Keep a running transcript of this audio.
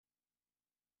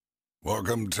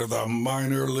Welcome to the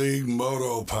Minor League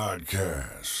Moto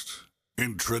Podcast.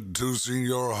 Introducing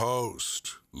your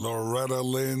host, Loretta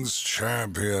Lynn's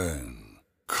champion,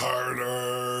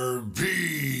 Carter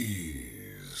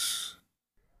Bees.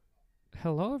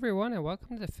 Hello, everyone, and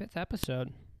welcome to the 5th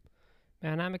episode.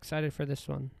 Man, I'm excited for this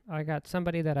one. I got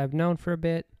somebody that I've known for a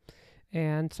bit,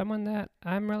 and someone that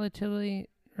I'm relatively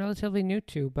new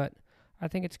to, but I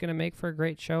think it's going to make for a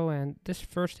great show. And this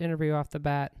first interview off the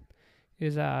bat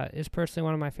is personally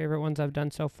one of my favorite ones I've done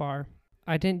so far.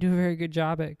 I didn't do a very good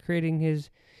job at creating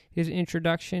his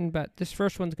introduction, but this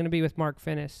first one's going to be with Mark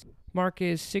Fineis. Mark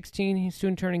is 16. He's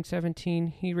soon turning 17.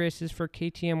 He races for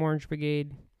KTM Orange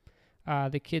Brigade.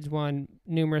 The kid's won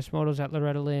numerous motos at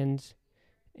Loretta Lynn's,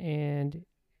 and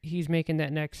he's making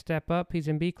that next step up. He's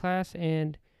in B class,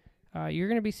 and you're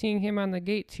going to be seeing him on the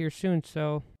gates here soon.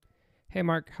 So, hey,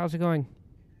 Mark, how's it going?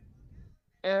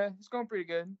 Yeah, it's going pretty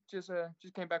good. Just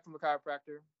came back from the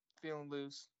chiropractor, feeling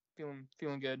loose,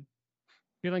 feeling good.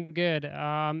 Feeling good.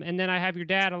 And then I have your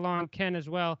dad along, Ken, as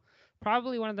well.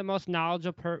 Probably one of the most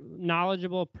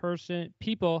knowledgeable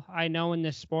people I know in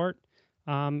this sport.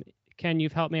 Ken,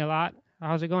 you've helped me a lot.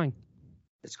 How's it going?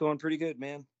 It's going pretty good,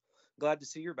 man. Glad to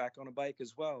see you're back on a bike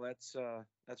as well. That's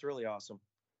really awesome.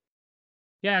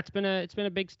 Yeah, it's been a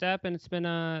big step, and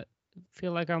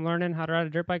feel like I'm learning how to ride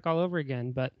a dirt bike all over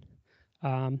again. But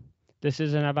this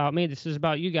isn't about me. This is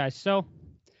about you guys. So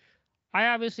I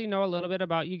obviously know a little bit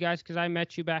about you guys because I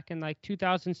met you back in like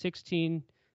 2016.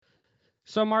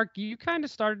 So, Mark, you kind of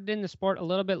started in the sport a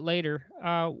little bit later.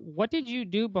 What did you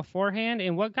do beforehand,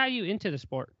 and what got you into the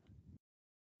sport?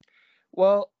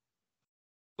 Well,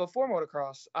 before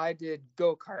motocross, I did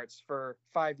go-karts for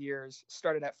 5 years.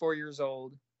 Started at 4 years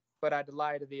old, but I had to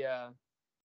lie to the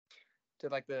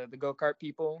go-kart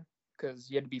people because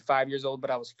you had to be 5 years old, but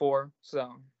I was 4.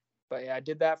 So, but yeah, I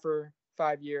did that for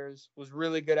 5 years. Was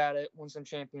really good at it. Won some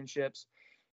championships,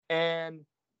 and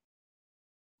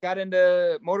got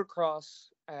into motocross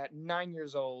at 9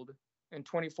 years old in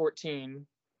 2014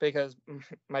 because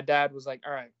my dad was like,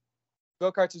 "All right,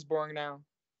 go-karts is boring now.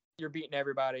 You're beating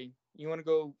everybody. You want to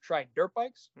go try dirt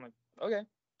bikes?" I'm like, "Okay,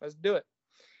 let's do it."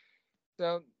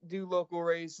 So do local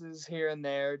races here and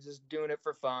there, just doing it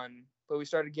for fun. But we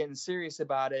started getting serious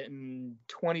about it in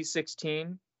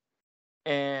 2016,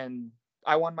 and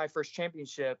I won my first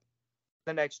championship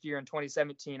the next year in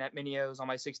 2017 at Minio's on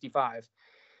my 65.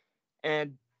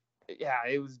 And yeah,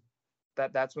 it was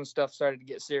that's when stuff started to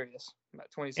get serious,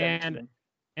 about 2017.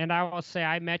 And I will say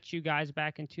I met you guys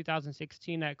back in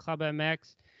 2016 at Club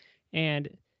MX, and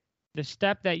the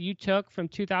step that you took from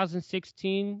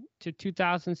 2016 to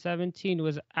 2017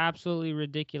 was absolutely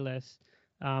ridiculous.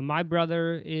 My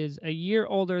brother is a year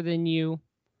older than you,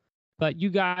 but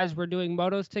you guys were doing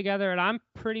motos together, and I'm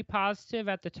pretty positive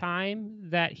at the time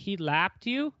that he lapped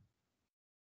you.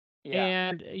 Yeah.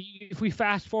 And if we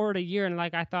fast forward a year, and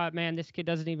like I thought, man, this kid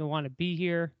doesn't even want to be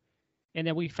here. And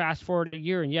then we fast forward a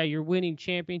year, and yeah, you're winning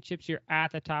championships. You're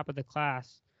at the top of the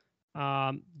class.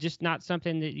 Just not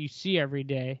something that you see every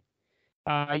day.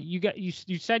 You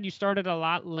said you started a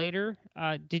lot later.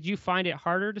 Did you find it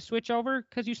harder to switch over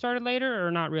because you started later,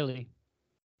 or not really?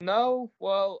 No,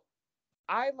 well,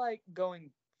 I like going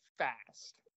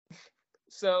fast.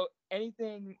 So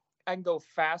anything I can go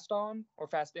fast on or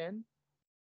fast in,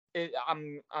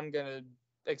 I'm gonna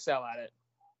excel at it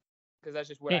because that's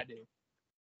just what I do.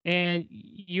 And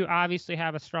you obviously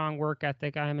have a strong work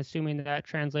ethic. I'm assuming that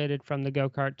translated from the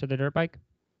go-kart to the dirt bike.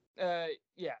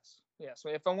 Yes. So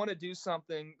if I want to do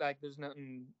something, like there's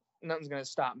nothing's gonna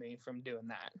stop me from doing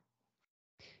that.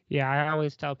 Yeah, I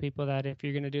always tell people that if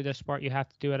you're gonna do this sport, you have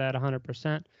to do it at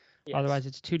 100%. Yes. Otherwise,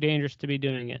 it's too dangerous to be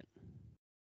doing it.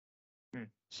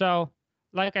 So,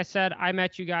 like I said, I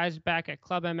met you guys back at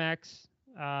Club MX.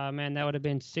 Man, that would have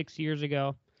been 6 years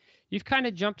ago. You've kind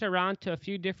of jumped around to a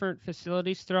few different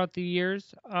facilities throughout the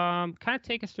years. Kind of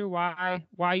take us through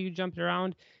why you jumped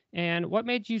around and what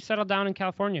made you settle down in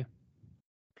California.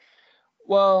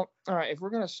 Well, all right, if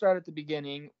we're going to start at the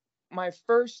beginning, my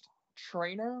first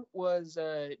trainer was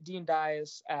Dean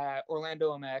Dias at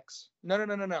Orlando MX.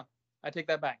 No. I take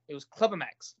that back. It was Club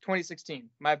MX, 2016.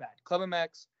 My bad. Club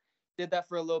MX, did that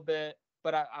for a little bit,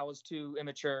 but I was too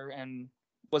immature and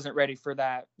wasn't ready for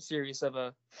that serious of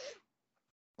a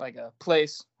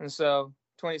place. And so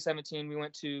 2017, we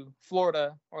went to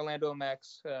Florida, Orlando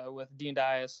MX with Dean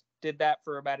Dias. Did that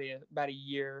for about a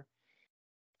year.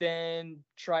 Then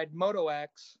tried Moto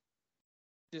X.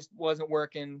 Just wasn't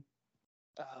working.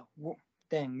 Where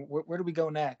do we go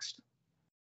next?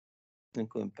 I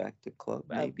think we went back to club,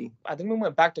 maybe. I think we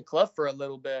went back to club for a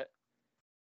little bit.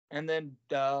 And then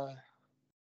WW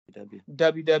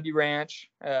Ranch.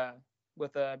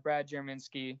 with Brad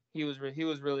Jerminski. He was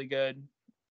really good.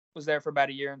 Was there for about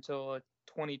a year until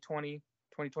 2020,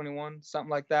 2021, something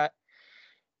like that.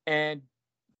 And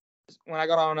when I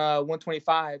got on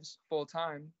 125s full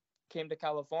time, came to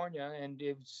California, and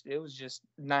it was just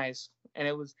nice. And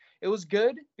it was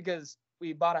good because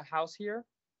we bought a house here,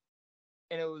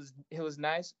 and it was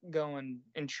nice going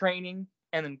and training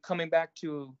and then coming back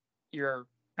to your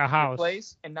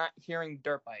place and not hearing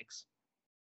dirt bikes.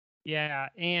 Yeah,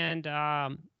 and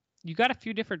you got a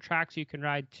few different tracks you can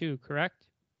ride too, correct?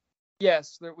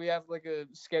 Yes, we have like a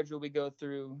schedule we go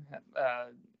through.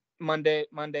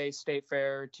 Monday State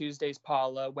Fair, Tuesday's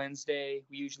Paula, Wednesday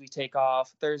we usually take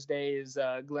off, Thursday is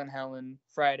Glen Helen,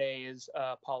 Friday is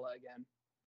Paula again.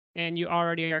 And you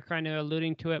already are kind of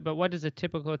alluding to it, but what does a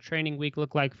typical training week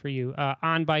look like for you?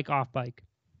 On bike, off bike?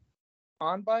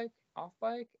 On bike, off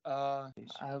bike? I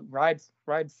ride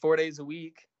 4 days a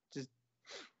week. Just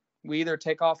we either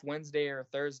take off Wednesday or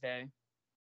Thursday,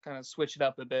 kind of switch it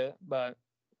up a bit, but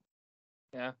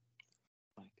yeah,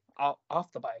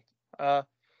 off the bike.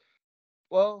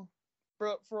 Well,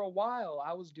 for a while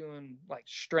I was doing like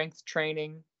strength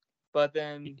training, but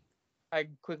then I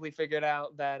quickly figured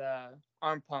out that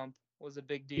arm pump was a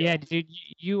big deal. Yeah, dude,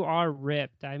 you are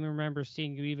ripped. I remember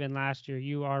seeing you even last year.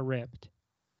 You are ripped.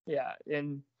 Yeah,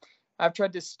 and I've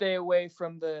tried to stay away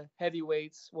from the heavy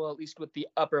weights, well, at least with the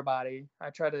upper body. I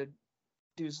try to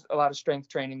do a lot of strength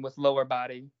training with lower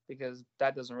body because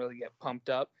that doesn't really get pumped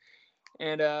up.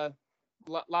 And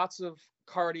lots of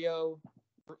cardio,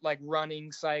 like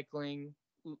running, cycling,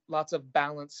 lots of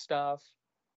balance stuff.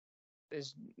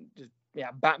 Is just, yeah,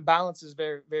 balance is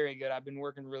very, very good. I've been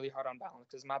working really hard on balance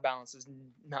because my balance is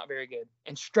not very good.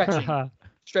 And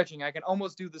stretching, I can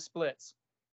almost do the splits.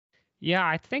 Yeah,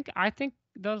 I think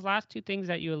those last two things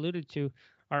that you alluded to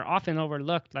are often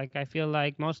overlooked. Like I feel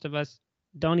like most of us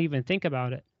don't even think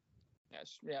about it.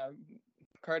 Yes, yeah,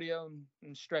 cardio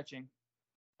and stretching,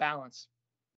 balance.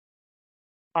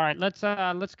 All right, let's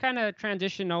kind of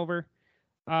transition over.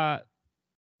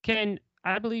 Can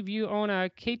I believe you own a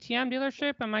KTM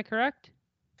dealership? Am I correct?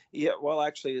 Yeah, well,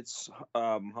 actually, it's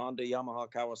Honda,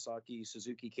 Yamaha, Kawasaki,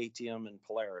 Suzuki, KTM, and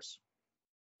Polaris.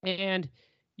 And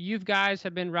you guys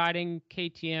have been riding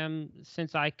KTM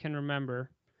since I can remember.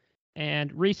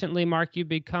 And recently, Mark, you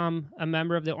become a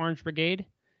member of the Orange Brigade.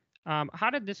 How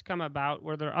did this come about?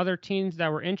 Were there other teams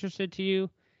that were interested to you?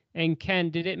 And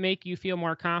Ken, did it make you feel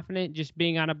more confident just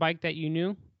being on a bike that you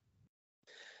knew?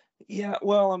 Yeah,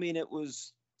 well, I mean, it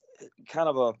was kind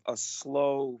of a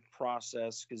slow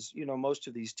process because, most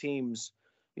of these teams,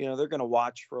 they're going to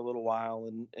watch for a little while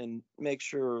and make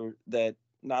sure that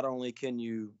not only can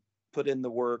you put in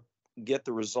the work, get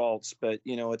the results, but,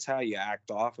 it's how you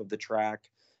act off of the track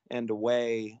and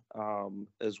away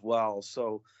as well.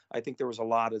 So I think there was a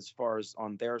lot as far as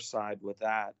on their side with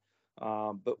that.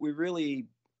 But we really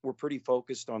were pretty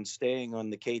focused on staying on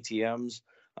the KTMs.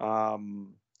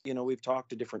 We've talked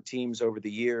to different teams over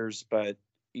the years, but,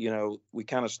 we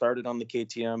kind of started on the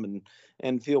KTM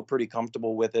and feel pretty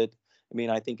comfortable with it. I mean,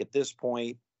 I think at this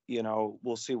point,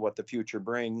 we'll see what the future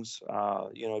brings.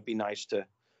 It'd be nice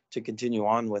to continue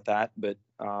on with that, but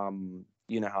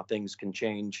how things can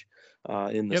change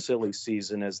in the silly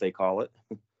season, as they call it.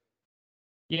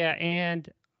 Yeah, and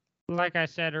like I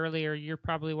said earlier, you're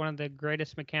probably one of the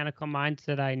greatest mechanical minds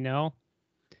that I know.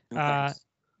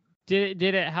 Did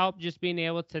it help just being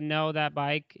able to know that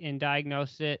bike and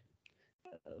diagnose it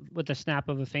with the snap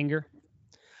of a finger?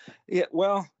 Yeah,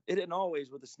 well, it didn't always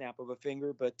with the snap of a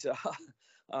finger, but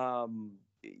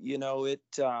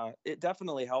it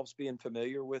definitely helps being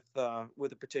familiar with a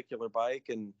particular bike,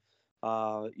 and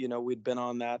we'd been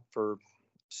on that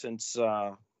since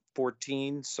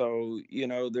 14, so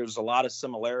there's a lot of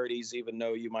similarities, even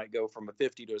though you might go from a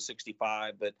 50 to a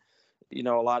 65, but a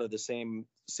lot of the same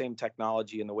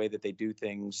technology and the way that they do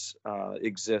things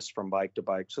exists from bike to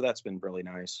bike, so that's been really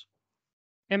nice.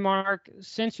 And Mark,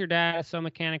 since your dad is so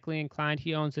mechanically inclined,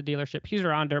 he owns a dealership, he's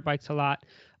around dirt bikes a lot.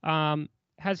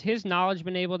 Has his knowledge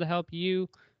been able to help you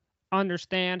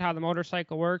understand how the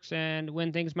motorcycle works and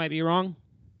when things might be wrong?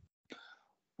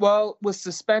 Well, with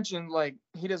suspension, like,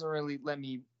 he doesn't really let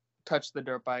me touch the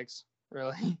dirt bikes,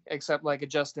 really, except like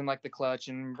adjusting like the clutch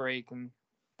and brake and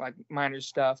like minor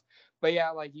stuff. But yeah,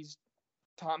 like he's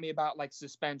taught me about like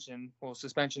suspension. Well,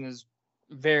 suspension is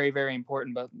very, very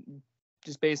important, but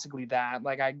just basically that.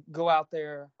 Like I go out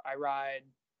there, I ride.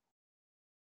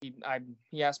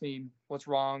 He asked me what's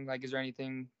wrong, like is there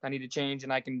anything I need to change,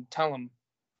 and I can tell him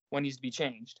what needs to be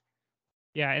changed.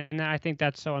 Yeah, and I think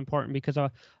that's so important because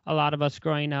a lot of us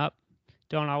growing up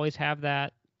don't always have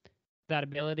that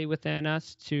ability within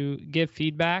us to give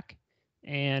feedback,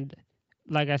 and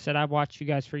like I said, I've watched you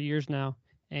guys for years now,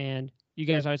 and you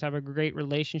guys always have a great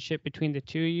relationship between the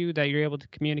two of you that you're able to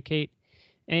communicate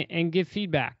and give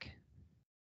feedback.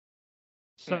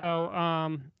 So,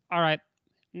 all right,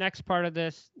 next part of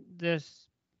this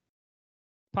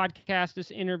podcast,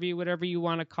 this interview, whatever you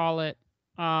want to call it,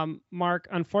 Mark.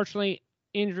 Unfortunately,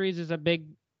 injuries is a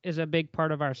big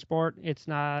part of our sport. It's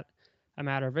not a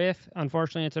matter of if.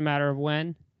 Unfortunately, it's a matter of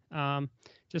when.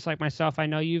 Just like myself, I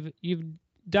know you've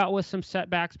dealt with some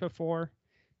setbacks before.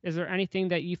 Is there anything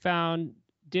that you found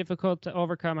difficult to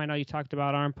overcome? I know you talked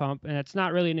about arm pump, and it's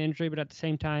not really an injury, but at the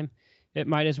same time, it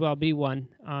might as well be one.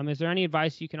 Is there any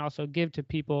advice you can also give to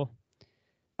people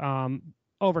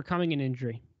overcoming an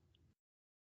injury?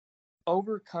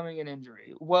 Overcoming an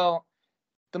injury. Well,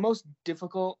 the most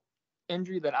difficult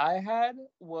injury that I had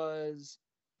was,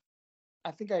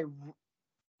 I think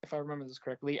if I remember this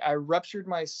correctly, I ruptured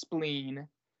my spleen,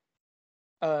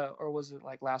 or was it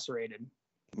like lacerated?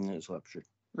 It was ruptured.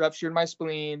 Ruptured my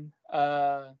spleen,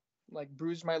 like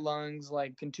bruised my lungs,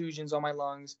 like contusions on my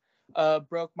lungs,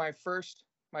 broke my first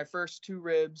 2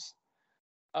 ribs.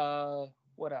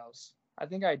 What else? I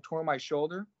think I tore my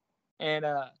shoulder, and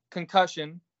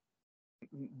concussion,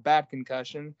 bad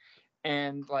concussion,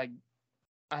 and like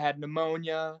I had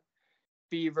pneumonia,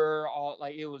 fever, all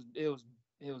like it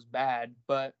was bad.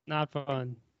 But Not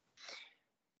fun.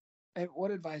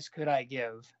 What advice could I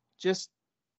give? Just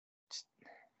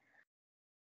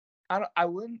I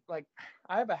wouldn't like.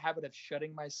 I have a habit of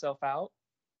shutting myself out,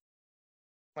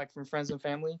 like from friends and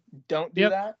family. Don't do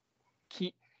that.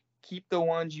 Keep the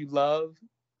ones you love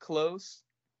close,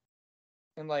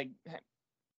 and like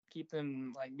keep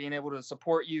them like being able to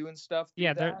support you and stuff.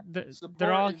 Yeah,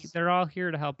 they're all here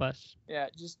to help us. Yeah,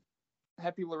 just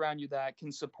have people around you that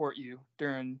can support you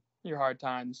during your hard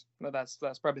times. But that's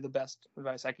probably the best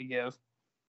advice I could give.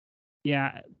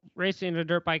 Yeah, racing a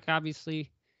dirt bike,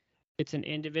 obviously, it's an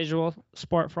individual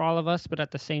sport for all of us, but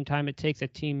at the same time, it takes a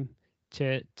team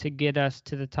to get us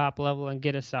to the top level and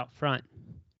get us out front.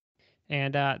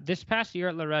 And this past year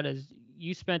at Loretta's,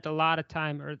 you spent a lot of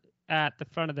time at the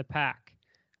front of the pack.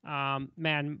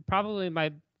 Man, probably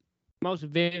my most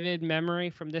vivid memory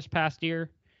from this past year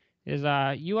is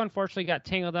you unfortunately got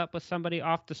tangled up with somebody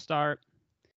off the start.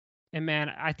 And man,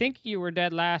 I think you were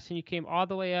dead last and you came all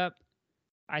the way up,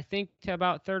 I think, to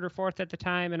about 3rd or 4th at the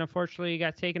time. And unfortunately, you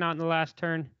got taken out in the last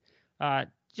turn.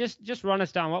 Just run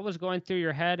us down. What was going through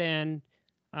your head? And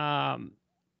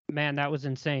man, that was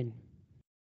insane.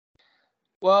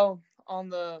 Well, on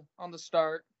the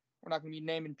start, we're not going to be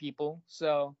naming people.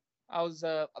 So I was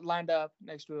lined up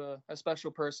next to a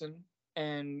special person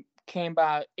and came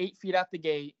about 8 feet out the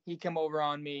gate. He came over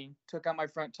on me, took out my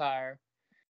front tire,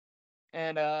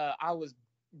 and I was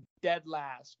dead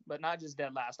last, but not just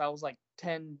dead last. I was like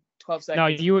 10, 12 seconds. No,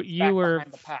 you were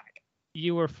behind the pack.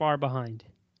 You were far behind.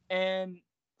 And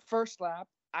first lap,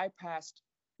 I passed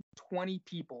 20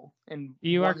 people.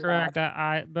 You are correct.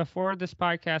 Before this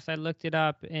podcast, I looked it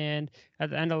up, and at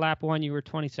the end of lap 1, you were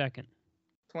 22nd.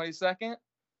 22nd?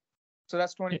 So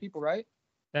that's 20 people, right?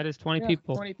 That is 20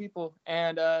 people. 20 people.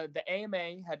 And the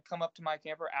AMA had come up to my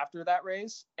camper after that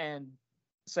race and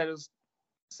said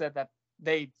that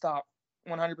they thought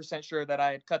 100% sure that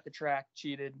I had cut the track,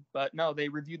 cheated. But no, they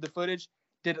reviewed the footage,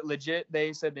 did it legit.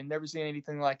 They said they'd never seen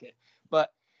anything like it.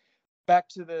 But back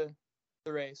to the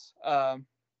race.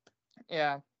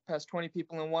 Passed 20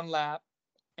 people in one lap,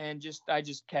 and I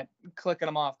just kept clicking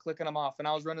them off, and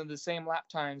I was running the same lap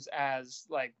times as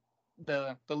like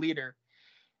the leader.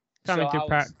 Coming through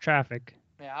traffic.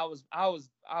 Yeah, I was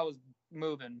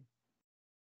moving,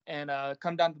 and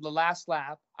come down to the last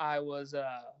lap, I was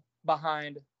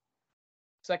behind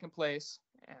second place,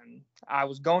 and I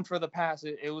was going for the pass.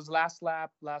 It was last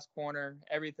lap, last corner,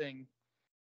 everything.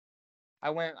 I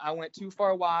went too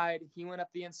far wide. He went up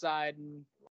the inside, and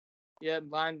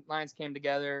lines came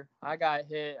together. I got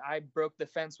hit. I broke the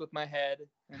fence with my head.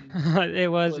 And it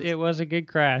was a good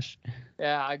crash.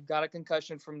 Yeah, I got a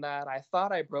concussion from that. I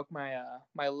thought I broke my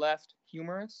left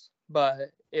humerus,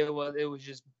 but it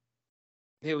just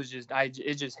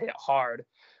hit hard.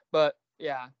 But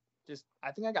yeah,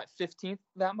 I think I got 15th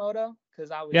that moto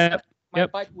because my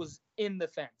bike was in the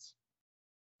fence.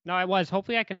 No, I was.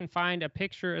 Hopefully I can find a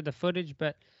picture of the footage,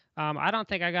 but I don't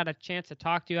think I got a chance to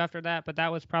talk to you after that, but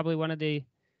that was probably one of the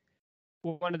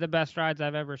best rides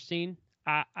I've ever seen.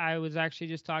 I was actually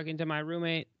just talking to my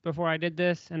roommate before I did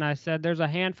this, and I said there's a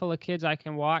handful of kids I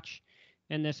can watch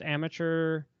in this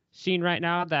amateur scene right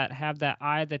now that have that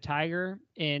eye of the tiger,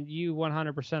 and you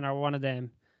 100% are one of them,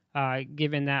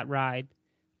 given that ride.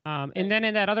 And then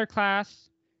in that other class,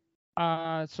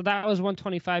 so that was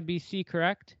 125 BC,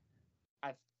 correct?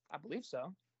 I believe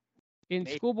so. In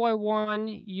Schoolboy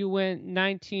 1, you went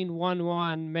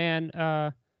 19-1-1.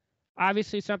 Man,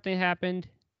 obviously something happened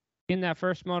in that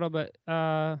first moto, but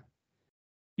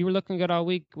you were looking good all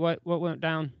week. What went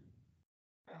down?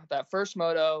 That first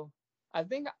moto, I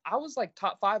think I was like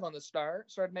top 5 on the start.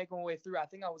 Started making my way through. I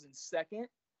think I was in second,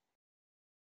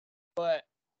 but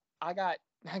I got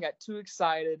too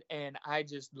excited and I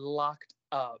just locked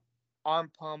up.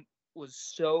 Arm pump was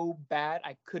so bad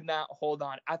I could not hold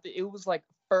on. I think it was like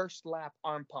first lap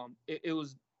arm pump. It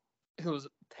was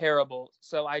terrible.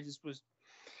 So I just was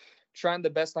trying the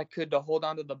best I could to hold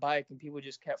on to the bike, and people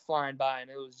just kept flying by, and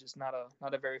it was just not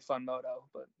a very fun moto.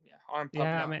 But yeah, arm pump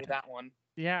got me that one.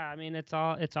 Yeah, I mean it's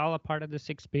all a part of this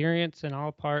experience and all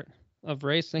a part of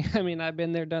racing. I mean, I've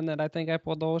been there, done that. I think I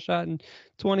pulled the whole shot in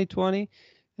 2020,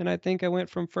 and I think I went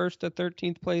from first to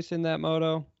 13th place in that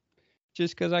moto.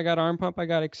 Just because I got arm pump, I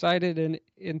got excited,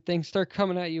 and things start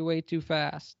coming at you way too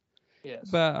fast. Yes.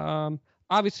 But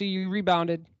obviously you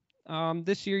rebounded.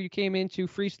 This year you came into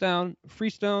Freestone.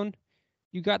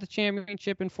 You got the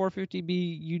championship in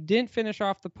 450B. You didn't finish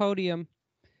off the podium.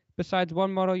 Besides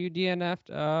one moto, you DNF'd.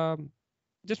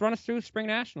 Just run us through Spring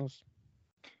Nationals.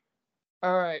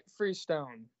 All right,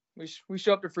 Freestone. We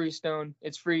show up to Freestone.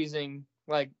 It's freezing.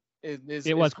 Like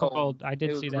it was cold. I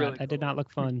did see that. Really that did not look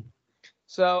fun.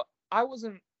 So I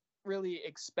wasn't really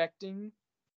expecting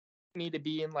me to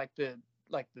be in like the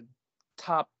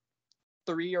top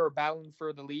 3 or battling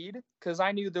for the lead, because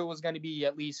I knew there was going to be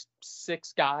at least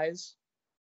 6 guys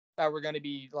that were going to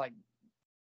be like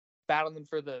battling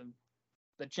for the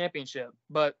championship.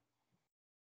 But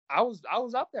I was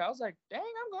up there. I was like, dang,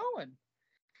 I'm going.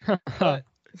 But,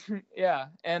 yeah,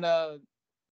 and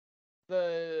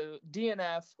the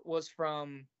DNF was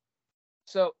from.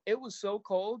 So it was so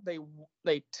cold,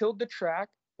 they tilled the track,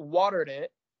 watered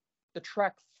it, the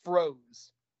track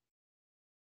froze.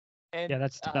 And yeah,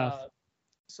 that's tough.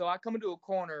 So I come into a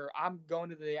corner, I'm going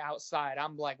to the outside,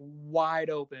 I'm like wide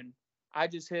open. I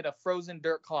just hit a frozen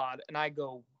dirt clod and I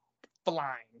go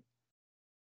flying.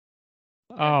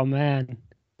 Oh man.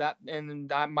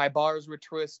 My bars were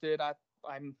twisted. I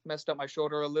messed up my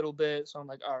shoulder a little bit, so I'm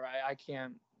like, all right, I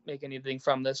can't make anything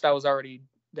from this. I was already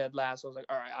dead last. So I was like,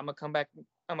 all right, I'm gonna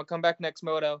come back next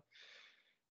moto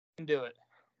and do it.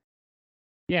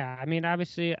 Yeah, I mean,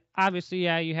 obviously,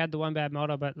 yeah, you had the one bad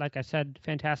moto, but like I said,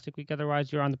 fantastic week.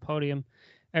 Otherwise, you're on the podium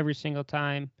every single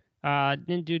time.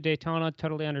 Didn't do Daytona,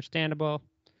 totally understandable.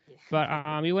 But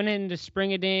you went into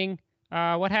Spring-a-Ding.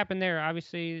 What happened there?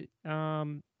 Obviously,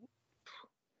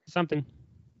 something.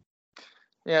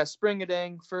 Yeah,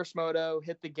 Spring-a-Ding, first moto,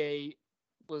 hit the gate.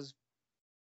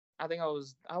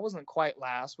 I wasn't quite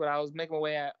last, but I was making my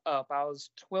way up. I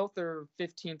was 12th or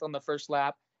 15th on the first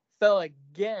lap. Fell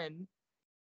again,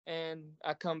 and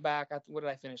I come back. What did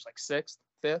I finish? Like 6th,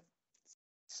 5th,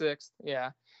 6th.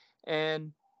 Yeah.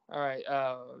 And all right,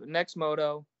 next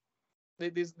moto.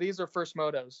 These are first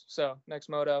motos. So next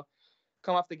moto,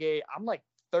 come off the gate. I'm like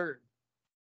 3rd.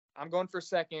 I'm going for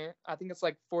 2nd. I think it's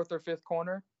like 4th or 5th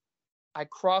corner. I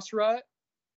cross rut,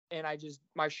 and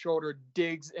my shoulder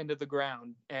digs into the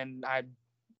ground, and I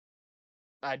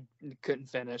couldn't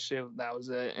finish. That was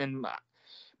it. And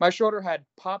my shoulder had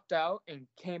popped out and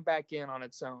came back in on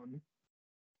its own.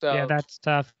 So yeah, that's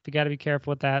tough. You got to be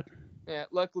careful with that. Yeah,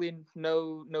 luckily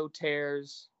no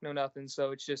tears, no nothing.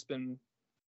 So it's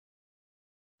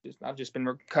I've just been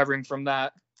recovering from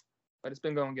that, but it's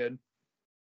been going good.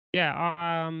 Yeah,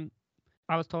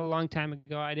 I was told a long time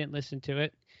ago I didn't listen to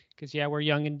it because we're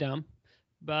young and dumb.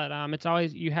 But it's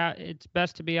always it's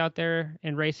best to be out there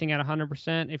and racing at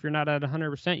 100%. If you're not at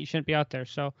 100%, you shouldn't be out there.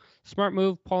 So smart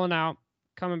move, pulling out,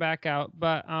 coming back out.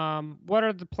 But what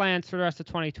are the plans for the rest of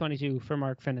 2022 for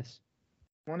Mark Fineis?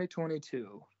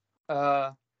 2022,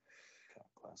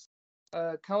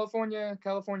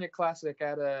 California Classic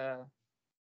at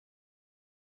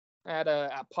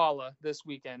Paula this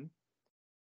weekend.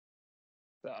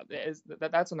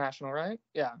 That's a national, right?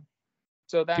 Yeah.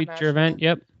 So that future event,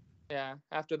 yep. Yeah.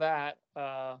 After that,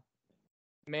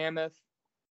 Mammoth,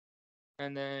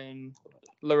 and then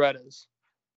Loretta's.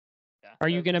 Yeah. Are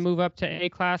you going to move up to A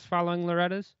class following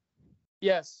Loretta's?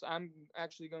 Yes, I'm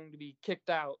actually going to be kicked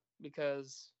out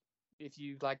because if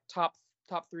you like top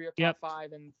 3 or top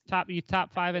 5 and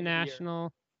top 5 in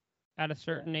national at a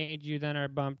certain age, you then are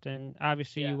bumped, and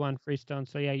obviously you won Freestone,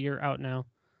 so you're out now.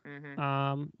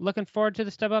 Mm-hmm. Looking forward to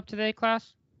the step up to the A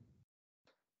class?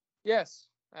 Yes,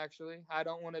 actually. I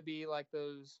don't want to be like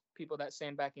those people that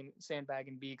sandbag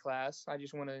in B class. I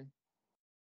just want to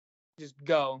just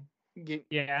go.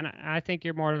 And I think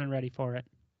you're more than ready for it.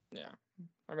 Yeah.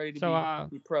 I'm ready to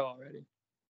be pro already.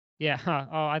 Yeah.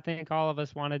 Oh, I think all of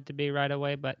us wanted to be right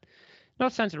away, but no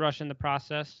sense in rushing the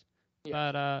process.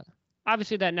 Yeah. But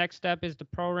obviously, that next step is the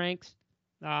pro ranks.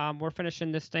 We're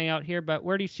finishing this thing out here, but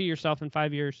where do you see yourself in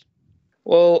 5 years?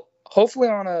 Well, hopefully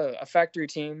on a factory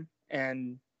team,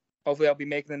 and hopefully I'll be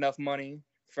making enough money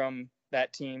from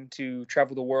that team to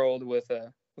travel the world with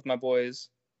my boys,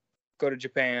 go to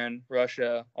Japan,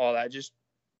 Russia, all that.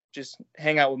 Just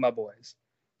hang out with my boys.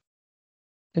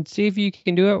 And see if you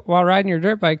can do it while riding your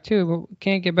dirt bike too.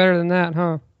 Can't get better than that,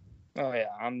 huh? Oh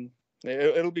yeah,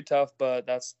 it'll be tough, but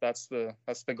that's the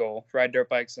goal. Ride dirt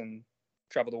bikes and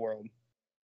travel the world.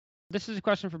 This is a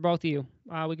question for both of you.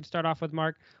 We can start off with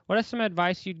Mark. What is some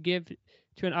advice you'd give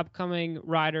to an upcoming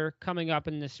rider coming up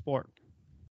in this sport?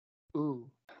 Ooh,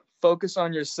 focus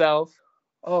on yourself.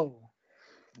 Oh,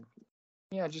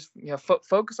 yeah,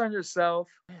 focus on yourself.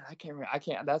 Man, I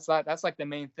can't. That's like the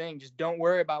main thing. Just don't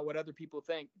worry about what other people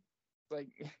think. Like,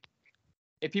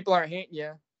 if people aren't hating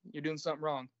you, you're doing something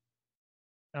wrong.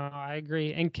 I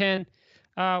agree. And Ken,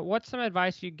 what's some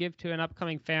advice you'd give to an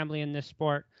upcoming family in this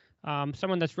sport?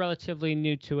 Someone that's relatively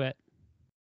new to it.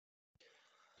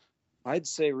 I'd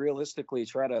say realistically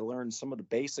try to learn some of the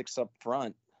basics up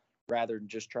front rather than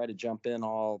just try to jump in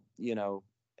all,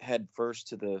 head first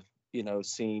to the,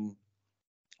 scene.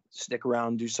 Stick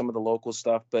around, do some of the local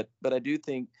stuff. But I do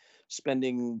think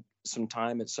spending some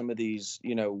time at some of these,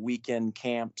 weekend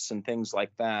camps and things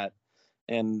like that,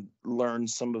 and learn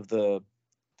some of the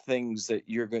things that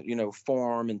you're going,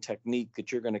 form and technique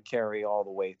that you're going to carry all the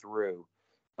way through.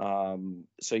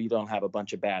 So you don't have a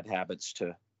bunch of bad habits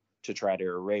to try to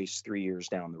erase 3 years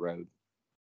down the road.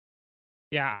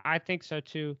 Yeah, I think so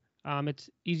too. It's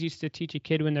easiest to teach a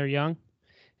kid when they're young.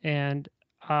 And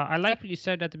I like what you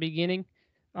said at the beginning.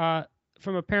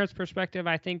 From a parent's perspective,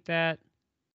 I think that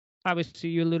obviously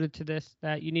you alluded to this,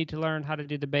 that you need to learn how to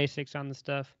do the basics on the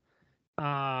stuff.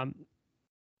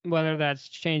 Whether that's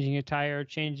changing a tire,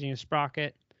 changing a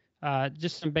sprocket,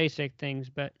 just some basic things.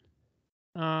 But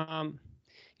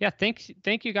yeah,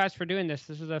 thank you guys for doing this.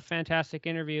 This was a fantastic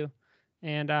interview,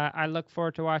 and I look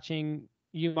forward to watching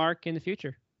you, Mark, in the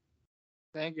future.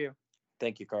 Thank you.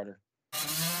 Thank you, Carter.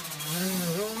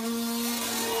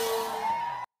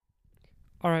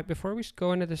 All right, before we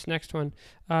go into this next one,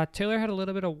 Tayler had a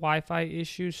little bit of Wi-Fi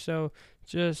issues, so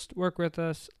just work with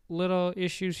us. Little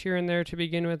issues here and there to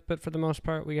begin with, but for the most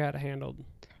part, we got it handled.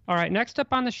 All right, next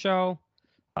up on the show,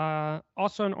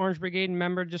 also an Orange Brigade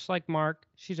member, just like Mark.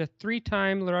 She's a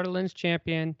 3-time Loretta Lynn's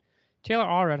champion. Tayler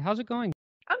Allred, how's it going?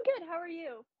 I'm good. How are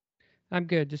you? I'm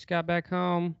good. Just got back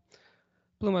home,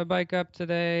 blew my bike up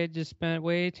today. Just spent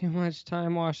way too much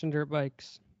time washing dirt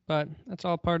bikes, but that's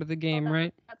all part of the game,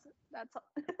 right? That's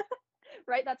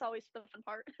right. That's always the fun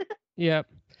part. Yep.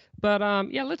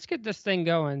 But yeah, let's get this thing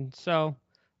going. So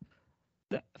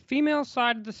the female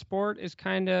side of the sport is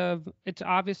it's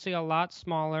obviously a lot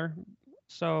smaller.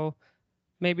 So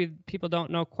maybe people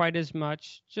don't know quite as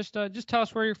much. Just tell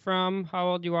us where you're from, how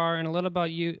old you are, and a little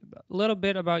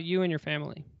bit about you and your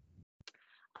family.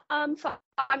 So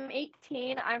I'm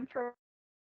 18. I'm from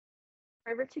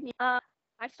Riverton. I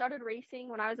started racing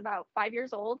when I was about 5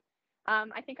 years old.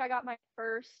 I think I got my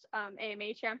first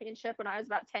AMA championship when I was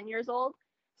about 10 years old.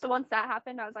 So once that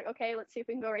happened, I was like, okay, let's see if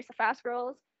we can go race the fast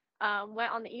girls.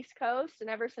 Went on the East Coast, and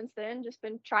ever since then, just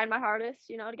been trying my hardest,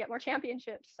 to get more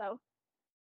championships. So.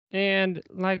 And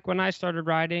like when I started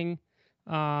riding,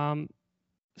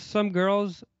 some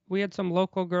girls, we had some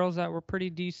local girls that were pretty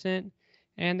decent,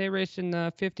 and they raced in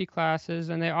the 50 classes,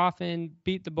 and they often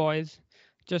beat the boys,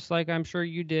 just like I'm sure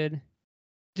you did.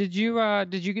 Did you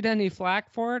get any flack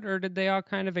for it, or did they all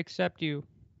kind of accept you?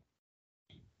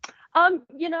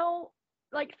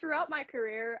 Like throughout my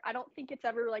career, I don't think it's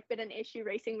ever like been an issue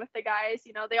racing with the guys.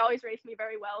 They always race me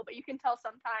very well, but you can tell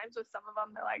sometimes with some of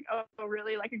them, they're like, oh,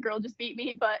 really? Like a girl just beat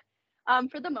me. But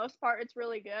for the most part, it's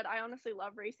really good. I honestly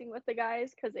love racing with the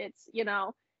guys because it's,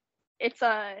 it's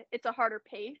a harder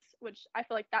pace, which I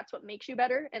feel like that's what makes you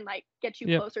better and like gets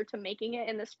you closer to making it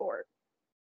in the sport.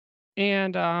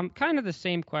 And kind of the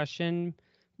same question,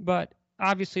 but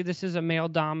obviously this is a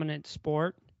male-dominant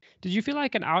sport. Did you feel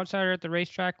like an outsider at the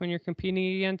racetrack when you're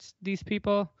competing against these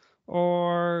people,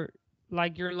 or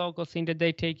like your local scene, did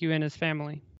they take you in as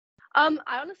family? I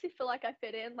honestly feel like I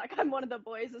fit in. Like I'm one of the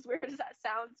boys, as weird as that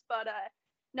sounds, but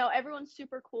no, everyone's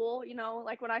super cool.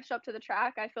 Like when I show up to the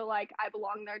track, I feel like I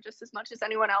belong there just as much as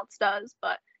anyone else does.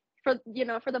 But for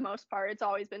the most part, it's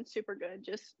always been super good.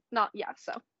 Just not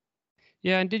so.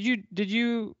 Yeah, and did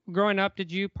you growing up,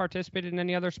 did you participate in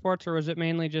any other sports, or was it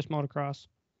mainly just motocross?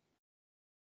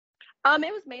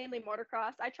 It was mainly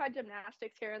motocross. I tried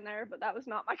gymnastics here and there, but that was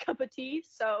not my cup of tea.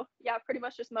 So yeah, pretty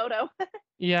much just moto.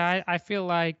 Yeah, I feel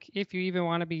like if you even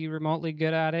want to be remotely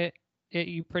good at it,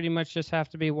 you pretty much just have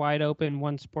to be wide open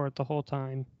one sport the whole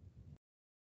time.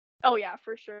 Oh yeah,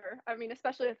 for sure. I mean,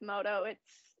 especially with Moto,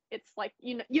 it's like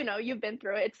you've been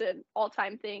through it. It's an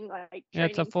all-time thing. Like Yeah,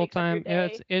 it's a training takes up your full-time. Yeah,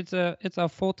 day. it's a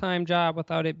full-time job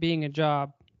without it being a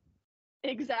job.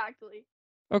 Exactly.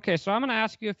 Okay, so I'm going to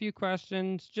ask you a few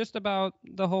questions just about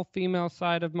the whole female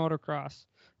side of motocross.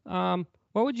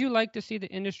 What would you like to see the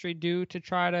industry do to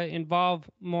try to involve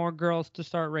more girls to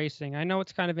start racing? I know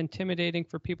it's kind of intimidating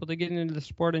for people to get into the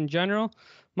sport in general,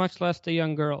 much less the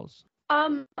young girls.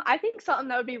 I think something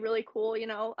that would be really cool,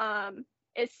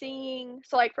 is seeing,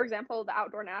 so like for example, the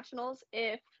outdoor nationals,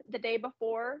 if the day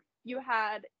before you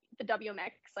had the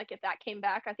WMX, like if that came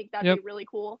back, I think that'd Yep. be really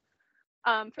cool.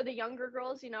 For the younger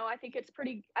girls, I think it's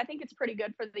pretty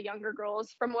good for the younger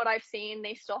girls. From what I've seen,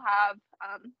 they still have,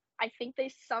 I think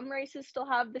some races still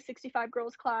have the 65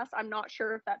 girls class. I'm not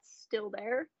sure if that's still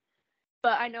there,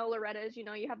 but I know Loretta's,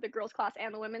 you have the girls class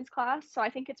and the women's class. So I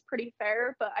think it's pretty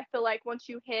fair, but I feel like once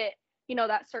you hit,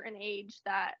 that certain age,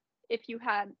 that if you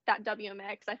had that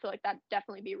WMX, I feel like that'd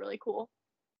definitely be really cool.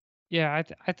 Yeah,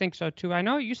 I think so too. I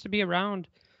know it used to be around,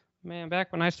 man,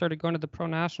 back when I started going to the pro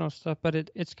national stuff, but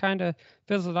it's kind of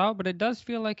fizzled out. But it does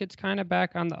feel like it's kind of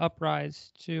back on the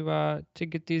uprise to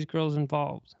get these girls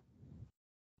involved.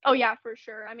 Oh yeah, for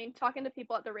sure. I mean, talking to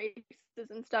people at the races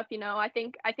and stuff, I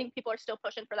think people are still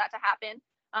pushing for that to happen,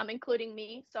 including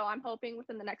me. So I'm hoping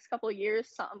within the next couple of years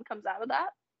something comes out of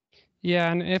that.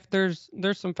 Yeah, and if there's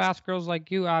some fast girls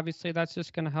like you, obviously that's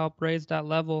just going to help raise that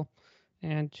level,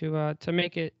 and to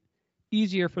make it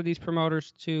easier for these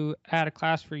promoters to add a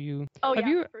class for you. Oh Have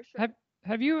yeah, you for sure.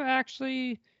 have you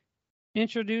actually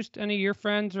introduced any of your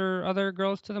friends or other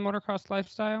girls to the motocross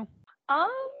lifestyle? Um,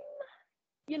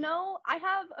 I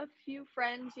have a few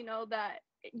friends, that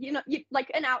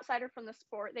like an outsider from the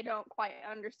sport, they don't quite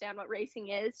understand what racing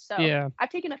is. So Yeah. I've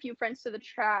taken a few friends to the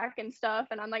track and stuff,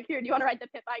 and I'm like, here, do you want to ride the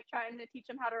pit bike? Trying to teach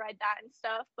them how to ride that and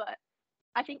stuff. But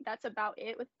I think that's about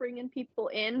it with bringing people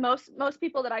in. Most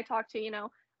people that I talk to,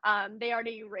 they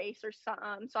already race or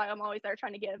some, so I'm always there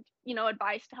trying to give,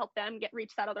 advice to help them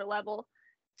reach that other level.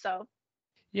 So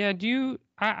Yeah,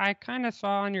 I kind of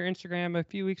saw on your Instagram a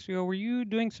few weeks ago, were you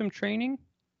doing some training?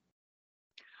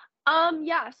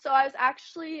 yeah, so I was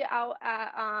actually out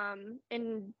at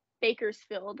in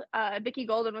Bakersfield. Vicky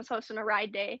Golden was hosting a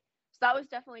ride day. So that was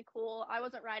definitely cool. I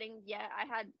wasn't riding yet. I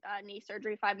had knee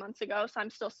surgery 5 months ago, so I'm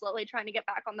still slowly trying to get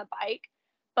back on the bike.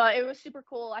 But it was super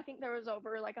cool. I think there was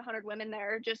over like 100 women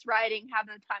there just riding,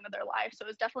 having the time of their life. So it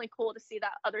was definitely cool to see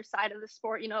that other side of the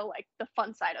sport, like the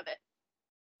fun side of it.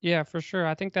 Yeah, for sure.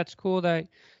 I think that's cool that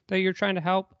you're trying to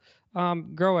help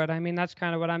grow it. I mean, that's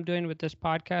kind of what I'm doing with this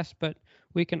podcast, but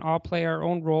we can all play our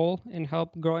own role in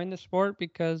help growing the sport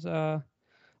because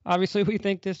obviously we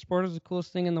think this sport is the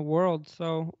coolest thing in the world.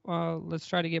 So let's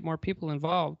try to get more people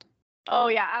involved. Oh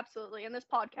yeah, absolutely. And this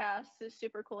podcast is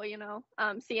super cool,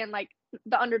 seeing like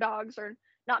the underdogs or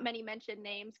not many mentioned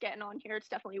names getting on here. It's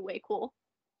definitely way cool.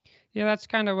 Yeah, that's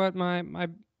kind of what my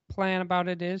plan about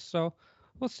it is. So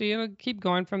we'll see. It'll keep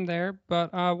going from there.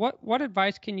 But what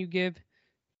advice can you give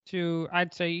to,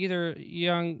 I'd say, either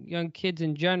young kids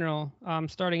in general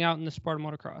starting out in the sport of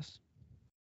motocross?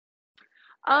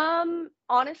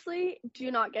 Honestly, do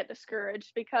not get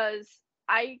discouraged because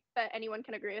I bet anyone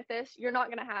can agree with this. You're not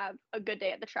gonna have a good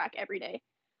day at the track every day.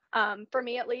 For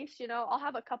me at least, I'll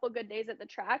have a couple good days at the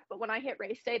track, but when I hit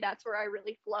race day, that's where I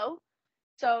really flow.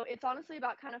 So it's honestly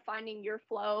about kind of finding your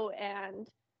flow and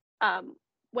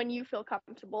when you feel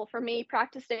comfortable. For me,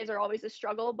 practice days are always a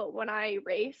struggle, but when I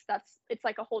race, it's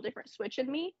like a whole different switch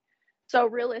in me. So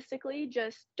realistically,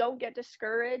 just don't get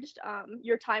discouraged.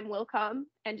 Your time will come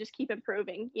and just keep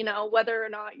improving. Whether or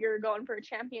not you're going for a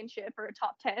championship or a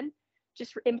top 10,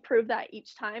 just improve that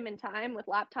each time and time with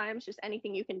lap times, just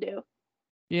anything you can do.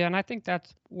 Yeah, and I think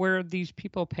that's where these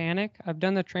people panic. I've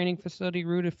done the training facility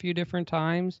route a few different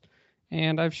times,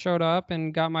 and I've showed up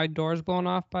and got my doors blown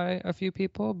off by a few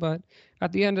people. But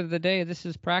at the end of the day, this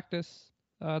is practice.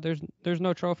 There's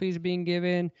no trophies being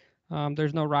given.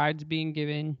 There's no rides being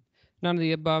given. None of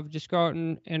the above. Just go out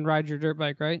and ride your dirt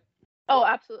bike, right? Oh,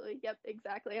 absolutely. Yep,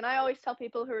 exactly. And I always tell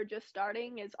people who are just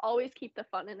starting is always keep the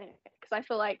fun in it because I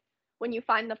feel like when you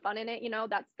find the fun in it,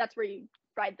 that's where you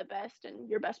ride the best and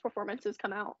your best performances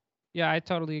come out. Yeah, I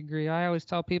totally agree. I always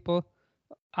tell people,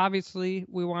 obviously,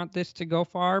 we want this to go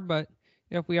far, but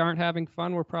if we aren't having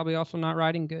fun, we're probably also not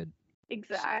riding good.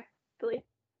 Exactly.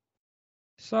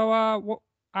 So,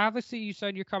 obviously, you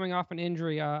said you're coming off an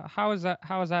injury. How is that?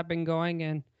 How has that been going?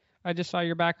 And I just saw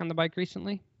you're back on the bike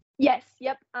recently. Yes,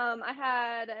 yep. I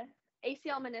had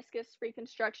ACL meniscus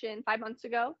reconstruction 5 months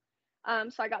ago.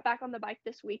 So I got back on the bike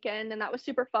this weekend, and that was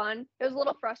super fun. It was a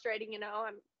little frustrating,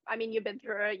 I mean, you've been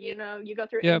through it, you go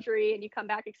through Yep. injury and you come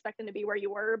back expecting to be where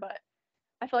you were, but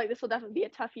I feel like this will definitely be a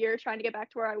tough year trying to get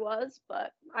back to where I was,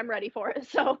 but I'm ready for it.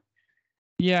 So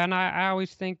Yeah, and I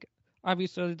always think,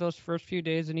 obviously, those first few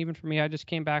days, and even for me, I just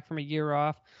came back from a year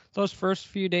off. Those first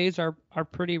few days are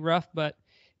pretty rough, but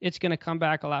it's going to come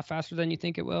back a lot faster than you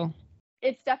think it will.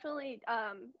 it's definitely,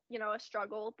 a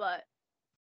struggle, but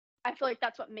I feel like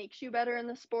that's what makes you better in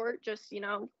the sport. Just,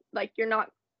 like you're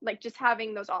not like just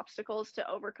having those obstacles to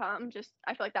overcome. Just,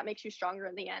 I feel like that makes you stronger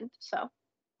in the end. So,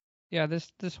 Yeah,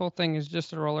 this whole thing is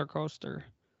just a roller coaster.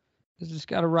 You just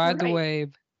got to ride the right.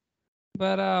 wave.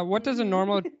 But what does a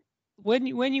normal Mhm.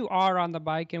 when you are on the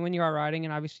bike and when you are riding,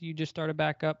 and obviously you just started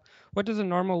back up, what does a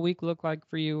normal week look like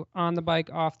for you on the bike,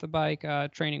 off the bike,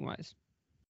 training wise?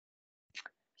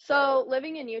 So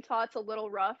living in Utah, it's a little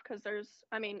rough because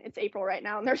it's April right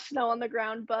now and there's snow on the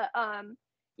ground, but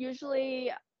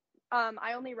usually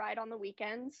I only ride on the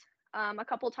weekends, a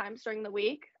couple times during the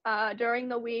week. During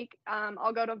the week,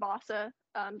 I'll go to Vasa,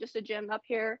 just a gym up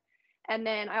here. And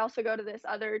then I also go to this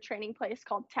other training place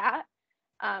called TAT.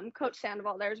 Coach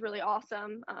Sandoval there is really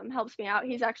awesome, helps me out.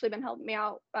 He's actually been helping me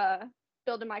out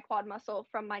building my quad muscle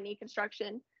from my knee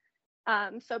construction.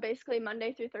 So basically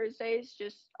Monday through Thursdays,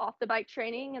 just off the bike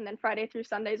training, and then Friday through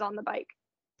Sundays on the bike.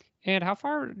 And how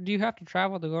far do you have to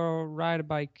travel to go ride a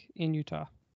bike in Utah?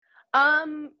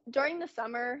 During the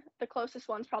summer, the closest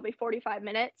one's probably 45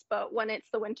 minutes, but when it's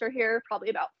the winter here, probably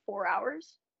about 4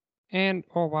 hours. And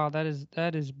oh wow, that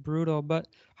is brutal. But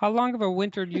how long of a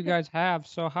winter do you guys have?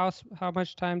 So how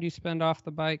much time do you spend off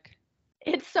the bike?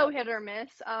 It's so hit or miss.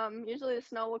 Usually the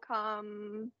snow will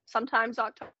come sometimes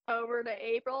October to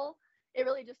April. It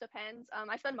really just depends.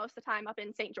 I spend most of the time up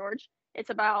in St. George. It's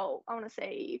about, I want to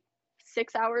say,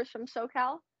 6 hours from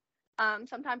SoCal.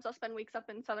 Sometimes I'll spend weeks up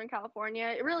in Southern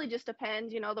California. It really just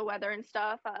depends, the weather and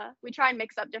stuff. We try and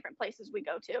mix up different places we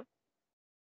go to.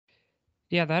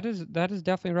 Yeah, that is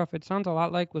definitely rough. It sounds a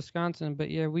lot like Wisconsin, but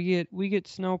yeah, we get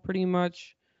snow pretty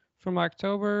much from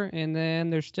October, and then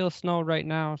there's still snow right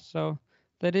now. So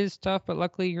that is tough, but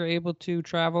luckily you're able to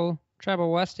travel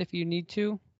west if you need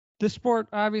to. This sport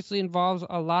obviously involves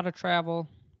a lot of travel,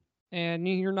 and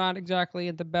you're not exactly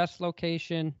at the best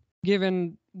location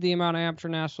given the amount of amateur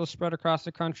nationals spread across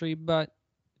the country, but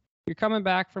you're coming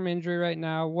back from injury right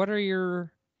now. What are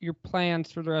your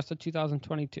plans for the rest of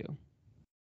 2022?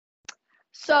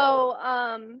 So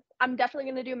I'm definitely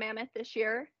going to do Mammoth this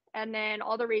year and then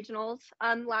all the regionals.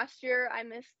 Last year I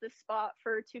missed the spot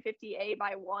for 250A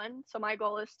by one. So my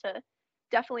goal is to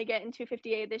definitely get in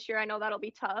 250A this year. I know that'll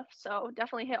be tough. So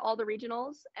definitely hit all the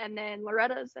regionals and then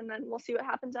Loretta's, and then we'll see what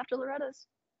happens after Loretta's.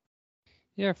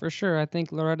 Yeah, for sure. I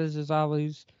think Loretta's is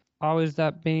always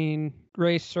that main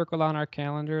race circle on our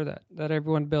calendar that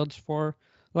everyone builds for.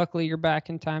 Luckily, you're back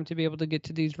in time to be able to get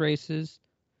to these races.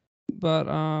 But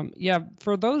yeah,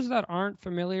 for those that aren't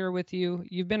familiar with you,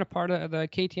 you've been a part of the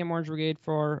KTM Orange Brigade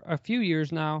for a few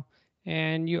years now,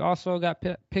 and you also got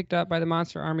picked up by the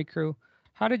Monster Army crew.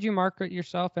 How did you market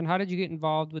yourself, and how did you get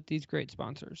involved with these great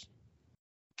sponsors?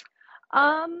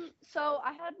 So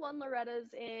I had won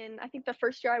Loretta's in, I think the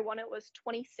first year I won it was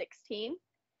 2016.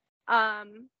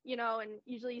 And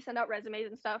usually you send out resumes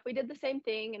and stuff. We did the same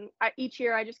thing, and each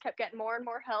year I just kept getting more and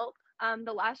more help.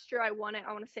 The last year I won it,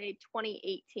 I want to say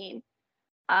 2018.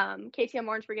 KTM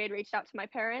Orange Brigade reached out to my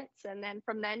parents, and then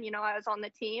from then, I was on the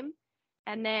team.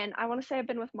 And then I want to say I've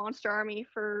been with Monster Army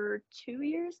for 2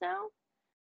 years now.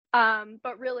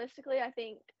 But realistically, I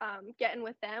think getting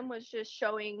with them was just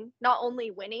showing not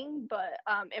only winning, but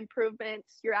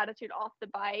improvements, your attitude off the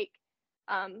bike.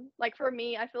 Like for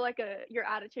me, I feel like your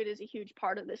attitude is a huge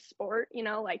part of this sport,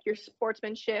 like your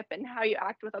sportsmanship and how you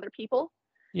act with other people.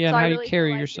 Yeah, So and I how you really feel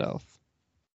carry like yourself.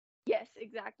 yes,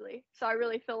 exactly. So I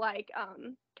really feel like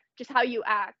just how you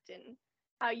act and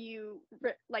how you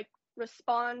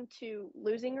respond to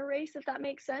losing a race, if that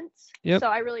makes sense. Yep. So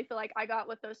I really feel like I got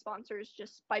with those sponsors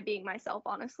just by being myself,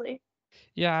 honestly.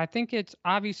 Yeah, I think it's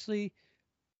obviously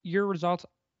your results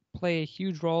play a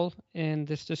huge role in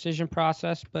this decision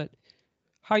process, but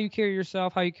how you carry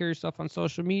yourself, how you carry yourself on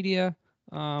social media,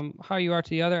 how you are to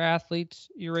the other athletes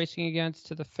you're racing against,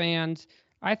 to the fans,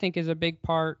 I think is a big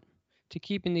part to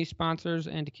keeping these sponsors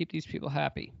and to keep these people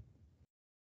happy.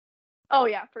 Oh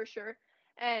yeah, for sure.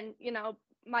 And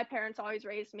my parents always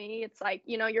raised me. It's like,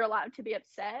 you're allowed to be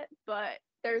upset, but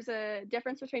there's a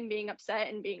difference between being upset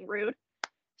and being rude.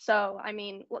 So, I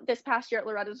mean, this past year at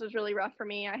Loretta's was really rough for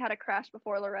me. I had a crash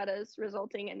before Loretta's,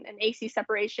 resulting in an AC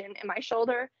separation in my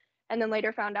shoulder, and then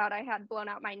later found out I had blown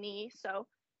out my knee. So,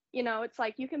 it's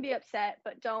like you can be upset,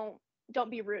 but don't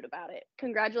don't be rude about it.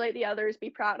 Congratulate the others, be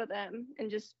proud of them, and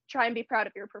just try and be proud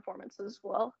of your performances as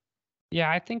well. Yeah,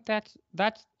 I think that's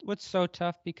what's so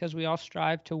tough because we all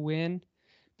strive to win,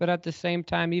 but at the same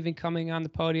time, even coming on the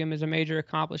podium is a major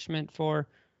accomplishment for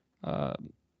uh,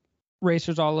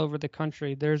 racers all over the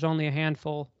country. There's only a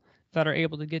handful that are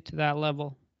able to get to that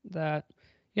level. That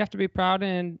you have to be proud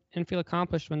and feel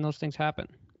accomplished when those things happen.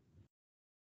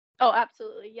 Oh,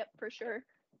 absolutely. Yep, for sure.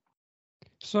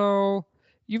 So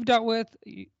you've dealt with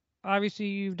obviously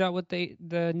you've dealt with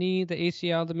the knee, the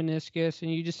ACL, the meniscus,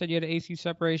 and you just said you had an AC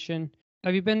separation.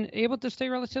 Have you been able to stay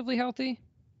relatively healthy?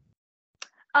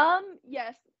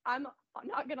 Yes, I'm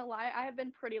not gonna lie. I have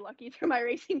been pretty lucky through my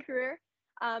racing career.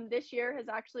 This year has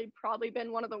actually probably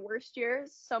been one of the worst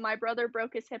years. So my brother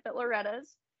broke his hip at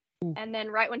Loretta's, Ooh. and then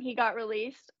right when he got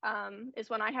released, is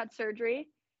when I had surgery.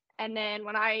 And then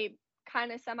when I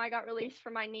kind of semi got released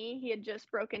from my knee, he had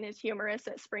just broken his humerus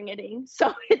at spring hitting.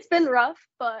 So it's been rough,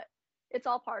 but it's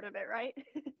all part of it, right?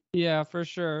 Yeah, for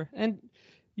sure. And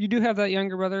you do have that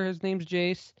younger brother. His name's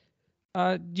Jace.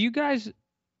 Do you guys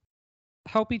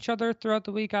help each other throughout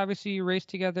the week? Obviously, you race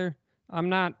together. I'm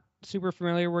not super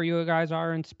familiar where you guys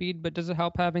are in speed, but does it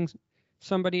help having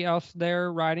somebody else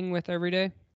there riding with every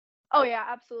day? Oh yeah,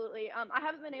 absolutely. I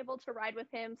haven't been able to ride with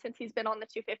him since he's been on the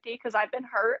 250 because I've been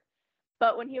hurt.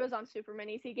 But when he was on Super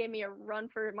Minis, he gave me a run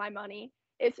for my money.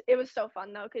 It was so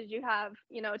fun though because you have,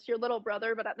 it's your little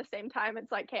brother, but at the same time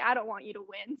it's like, hey, I don't want you to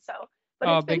win. So, but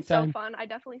Oh, it's been big so time. fun. I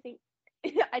definitely think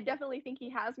I definitely think he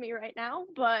has me right now,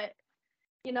 but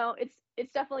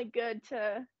it's definitely good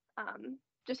to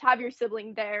just have your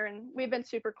sibling there, and we've been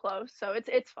super close, so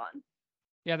it's fun.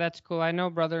 Yeah, that's cool. I know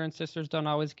brother and sisters don't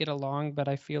always get along, but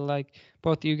I feel like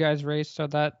both of you guys race so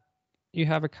that you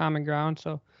have a common ground,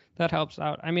 so that helps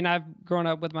out. I mean, I've grown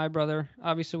up with my brother.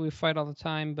 Obviously, we fight all the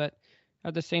time, but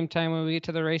at the same time, when we get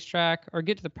to the racetrack or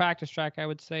get to the practice track, I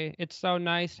would say it's so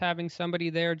nice having somebody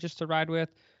there just to ride with.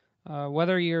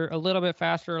 Whether you're a little bit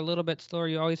faster or a little bit slower,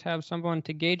 you always have someone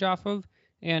to gauge off of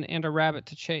and a rabbit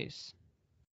to chase.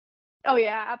 Oh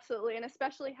yeah, absolutely. And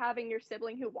especially having your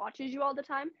sibling who watches you all the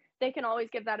time, they can always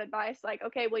give that advice like,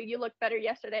 okay, well, you looked better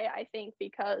yesterday, I think,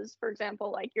 because, for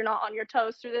example, like you're not on your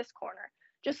toes through this corner.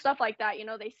 Just stuff like that.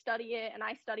 They study it and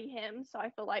I study him. So I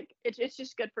feel like it's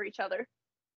just good for each other.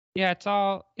 Yeah, it's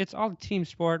all a team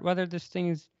sport. Whether this thing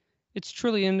is, it's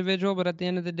truly individual, but at the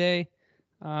end of the day,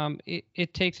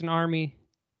 it takes an army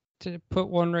to put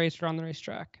one racer on the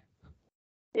racetrack.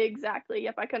 Exactly.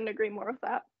 Yep. I couldn't agree more with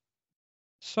that.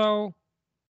 So,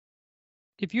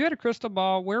 if you had a crystal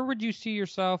ball, where would you see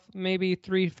yourself maybe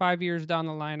 3, 5 years down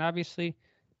the line? Obviously,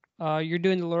 you're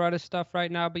doing the Loretta stuff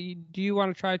right now, but do you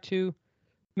want to try to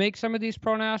make some of these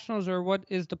pro nationals, or what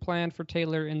is the plan for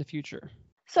Tayler in the future?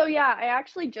 So yeah, I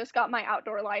actually just got my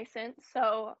outdoor license.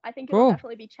 So I think it'll Cool.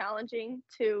 definitely be challenging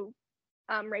to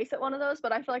race at one of those,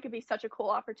 but I feel like it'd be such a cool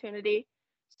opportunity.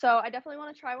 So I definitely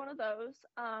want to try one of those.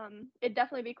 It'd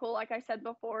definitely be cool, like I said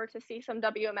before, to see some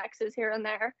WMXs here and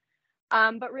there.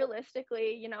 But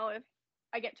realistically, if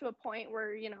I get to a point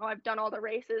where, I've done all the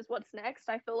races, what's next?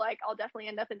 I feel like I'll definitely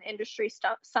end up in the industry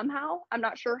stuff somehow. I'm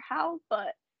not sure how,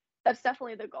 but that's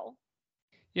definitely the goal.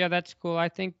 Yeah, that's cool. I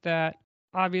think that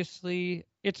obviously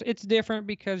it's different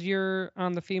because you're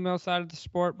on the female side of the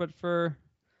sport, but for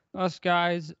us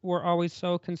guys, we're always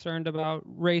so concerned about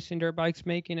racing dirt bikes,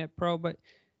 making it pro. But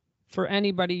for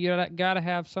anybody, you gotta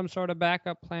have some sort of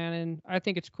backup plan, and I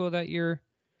think it's cool that you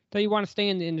want to stay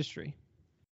in the industry.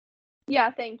 Yeah,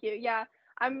 thank you. Yeah,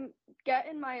 I'm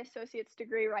getting my associate's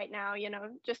degree right now,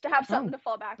 just to have something Oh, to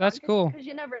fall back on that's cool. because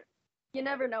you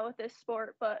never know with this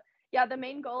sport, but yeah, the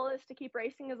main goal is to keep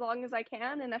racing as long as I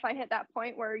can, and if I hit that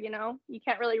point where, you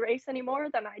can't really race anymore,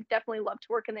 then I definitely love to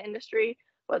work in the industry,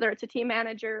 whether it's a team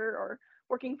manager or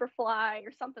working for Fly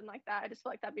or something like that. I just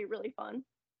feel like that'd be really fun.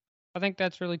 I think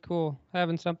that's really cool,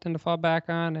 having something to fall back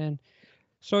on. And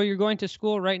so you're going to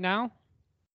school right now?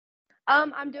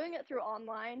 I'm doing it through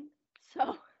online,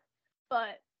 so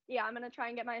but yeah, I'm gonna try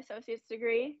and get my associate's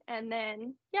degree, and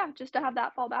then yeah, just to have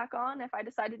that fall back on if I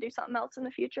decide to do something else in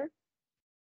the future.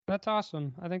 That's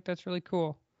awesome. I think that's really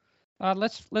cool.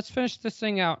 Let's finish this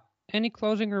thing out. Any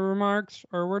closing remarks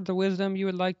or words of wisdom you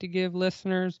would like to give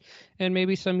listeners and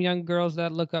maybe some young girls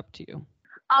that look up to you?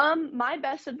 My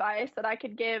best advice that I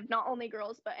could give, not only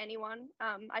girls but anyone,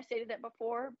 I stated it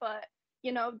before, but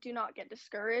do not get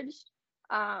discouraged.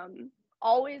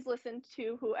 Always listen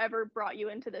to whoever brought you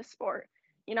into this sport.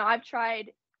 I've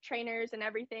tried trainers and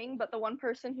everything, but the one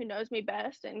person who knows me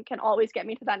best and can always get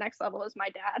me to that next level is my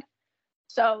dad.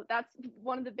 So that's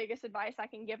one of the biggest advice I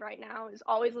can give right now is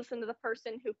always listen to the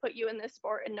person who put you in this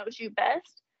sport and knows you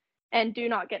best. and do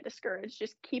not get discouraged.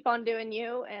 Just keep on doing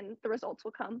you, and the results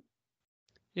will come.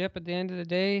 Yep, at the end of the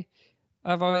day,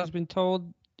 I've always been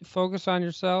told, focus on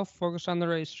yourself, focus on the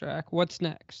racetrack. What's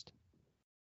next?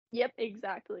 Yep,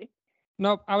 exactly.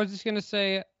 Nope, I was just going to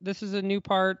say, this is a new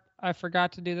part. I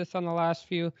forgot to do this on the last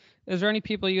few. Is there any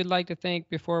people you'd like to thank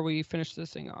before we finish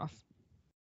this thing off?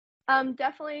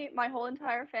 Definitely my whole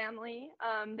entire family,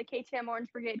 the KTM Orange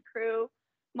Brigade crew,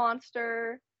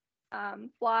 Monster,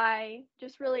 Fly,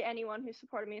 just really anyone who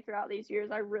supported me throughout these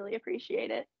years. I really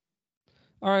appreciate it.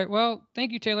 All right, well,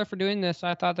 thank you, Tayler, for doing this.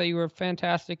 I thought that you were a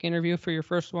fantastic interview for your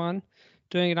first one,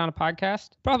 doing it on a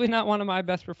podcast. Probably not one of my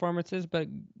best performances, but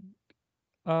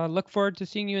look forward to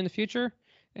seeing you in the future,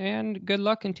 and good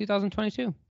luck in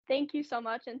 2022. Thank you so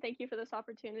much, and thank you for this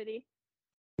opportunity.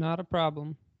 Not a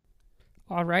problem.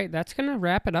 All right, that's going to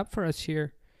wrap it up for us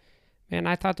here. Man,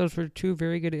 I thought those were two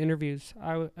very good interviews.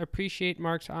 I appreciate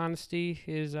Mark's honesty,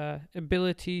 his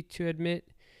ability to admit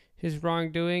his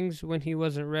wrongdoings when he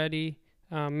wasn't ready.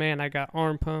 Man, I got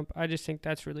arm pump. I just think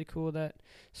that's really cool that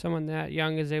someone that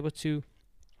young is able to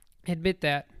admit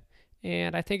that.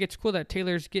 And I think it's cool that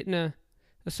Tayler's getting a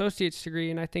associate's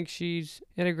degree, and I think she's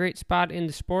in a great spot in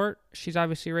the sport. She's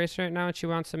obviously racing right now, and she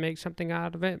wants to make something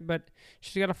out of it, but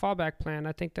she's got a fallback plan.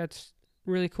 I think that's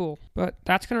really cool. But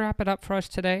that's going to wrap it up for us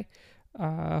today.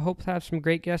 Hope to have some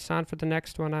great guests on for the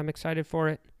next one. I'm excited for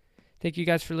it. Thank you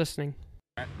guys for listening.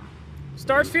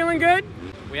 Start's feeling good?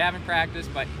 We haven't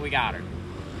practiced, but we got her.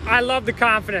 I love the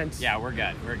confidence. Yeah, we're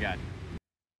good. We're good.